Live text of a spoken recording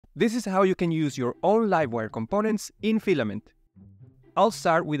This is how you can use your own Livewire components in Filament. I'll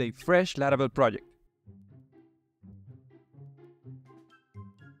start with a fresh Laravel project.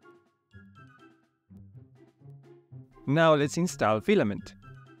 Now let's install Filament.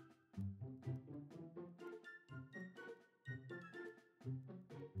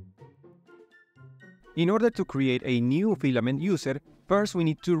 In order to create a new Filament user, first we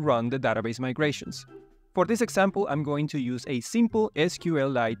need to run the database migrations. For this example, I'm going to use a simple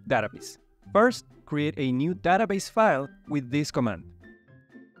SQLite database. First, create a new database file with this command.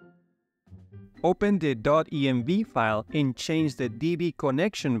 Open the .env file and change the DB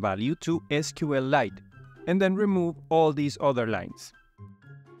connection value to SQLite, and then remove all these other lines.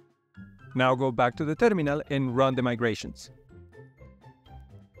 Now go back to the terminal and run the migrations.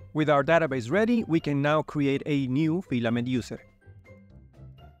 With our database ready, we can now create a new Filament user.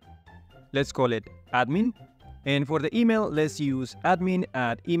 Let's call it admin, and for the email, let's use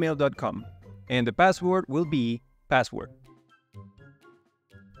admin@email.com, and the password will be password.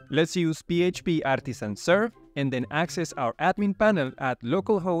 Let's use PHP artisan serve and then access our admin panel at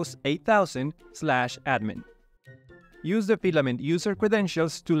localhost 8000/admin. Use the Filament user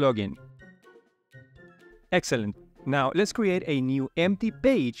credentials to log in. Excellent. Now let's create a new empty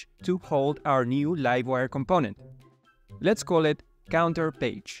page to hold our new Livewire component. Let's call it counter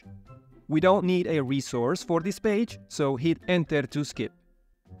page. We don't need a resource for this page, so hit enter to skip.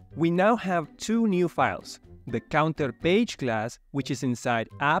 We now have two new files, the counter page class, which is inside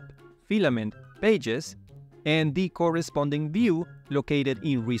app, Filament Pages, and the corresponding view located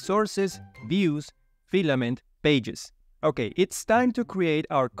in Resources, Views, Filament Pages. Okay, it's time to create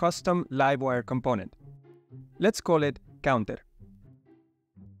our custom Livewire component. Let's call it counter.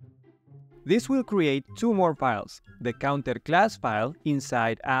 This will create two more files, the counter class file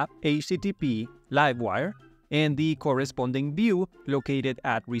inside app HTTP Livewire and the corresponding view located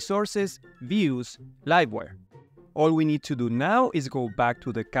at Resources, Views, Livewire. All we need to do now is go back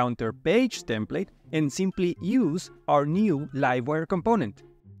to the counter page template and simply use our new Livewire component.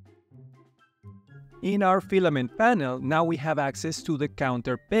 In our Filament panel, now we have access to the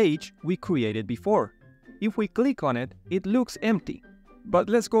counter page we created before. If we click on it, it looks empty. But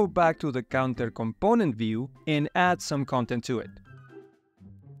let's go back to the counter component view and add some content to it.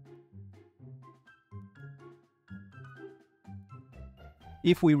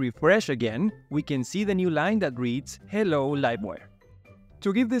 If we refresh again, we can see the new line that reads, "Hello Livewire."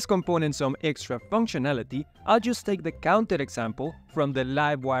 To give this component some extra functionality, I'll just take the counter example from the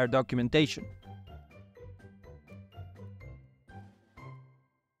Livewire documentation.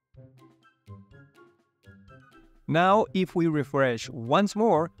 Now, if we refresh once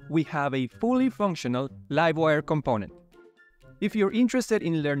more, we have a fully functional Livewire component. If you're interested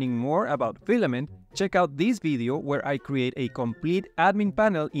in learning more about Filament, check out this video where I create a complete admin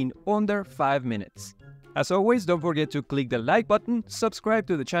panel in under 5 minutes. As always, don't forget to click the like button, subscribe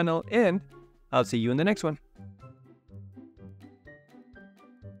to the channel, and I'll see you in the next one.